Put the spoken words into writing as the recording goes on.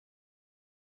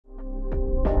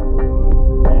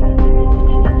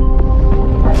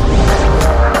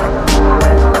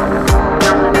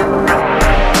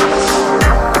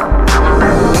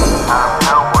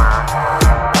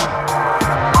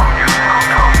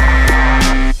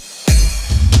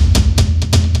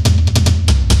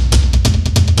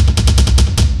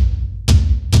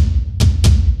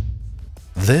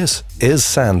This is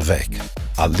SANDVIK,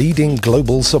 a leading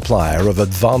global supplier of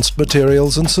advanced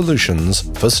materials and solutions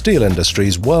for steel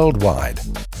industries worldwide.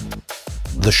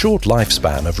 The short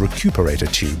lifespan of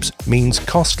Recuperator tubes means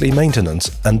costly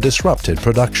maintenance and disrupted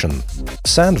production.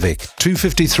 SANDVIK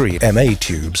 253 MA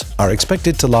tubes are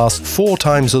expected to last 4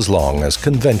 times as long as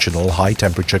conventional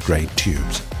high-temperature grade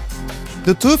tubes.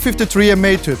 The 253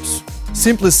 MA tubes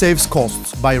simply saves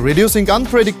costs by reducing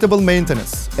unpredictable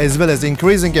maintenance as well as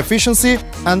increasing efficiency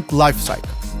and life cycle.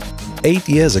 8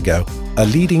 years ago, a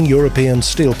leading European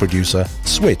steel producer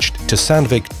switched to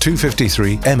SANDVIK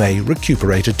 253 MA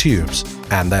Recuperator tubes,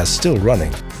 and they're still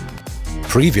running.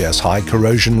 Previous high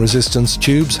corrosion resistance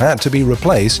tubes had to be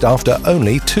replaced after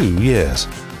only 2 years.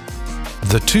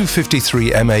 The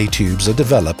 253 MA tubes are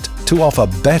developed to offer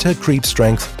better creep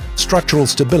strength, structural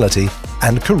stability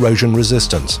and corrosion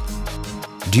resistance.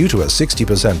 Due to a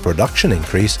 60% production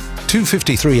increase,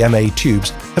 253 MA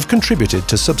tubes have contributed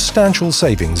to substantial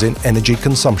savings in energy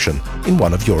consumption in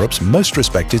one of Europe's most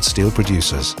respected steel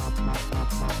producers.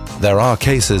 There are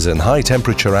cases in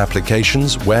high-temperature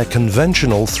applications where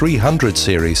conventional 300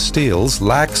 series steels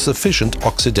lack sufficient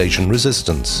oxidation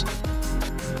resistance.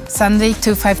 SANDVIK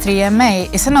 253 MA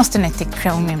is an austenitic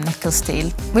chromium nickel steel,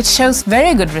 which shows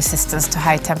very good resistance to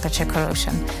high-temperature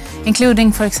corrosion,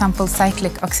 including, for example,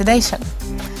 cyclic oxidation.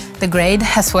 The grade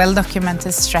has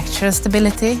well-documented structural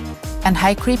stability and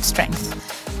high creep strength,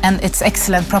 and its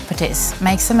excellent properties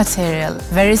makes the material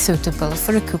very suitable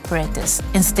for recuperators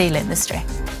in steel industry.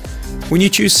 When you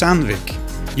choose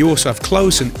SANDVIK, you also have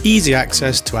close and easy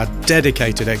access to our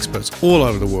dedicated experts all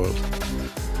over the world.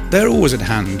 They're always at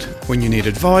hand when you need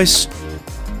advice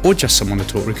or just someone to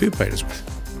talk recuperators with.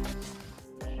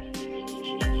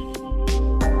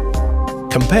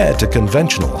 Compared to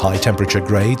conventional high-temperature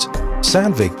grades,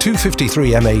 SANDVIK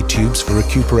 253 MA tubes for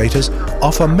recuperators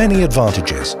offer many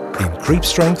advantages in creep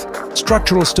strength,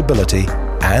 structural stability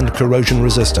and corrosion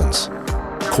resistance.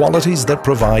 Qualities that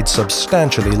provide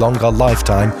substantially longer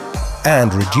lifetime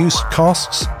and reduced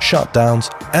costs, shutdowns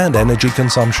and energy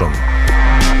consumption.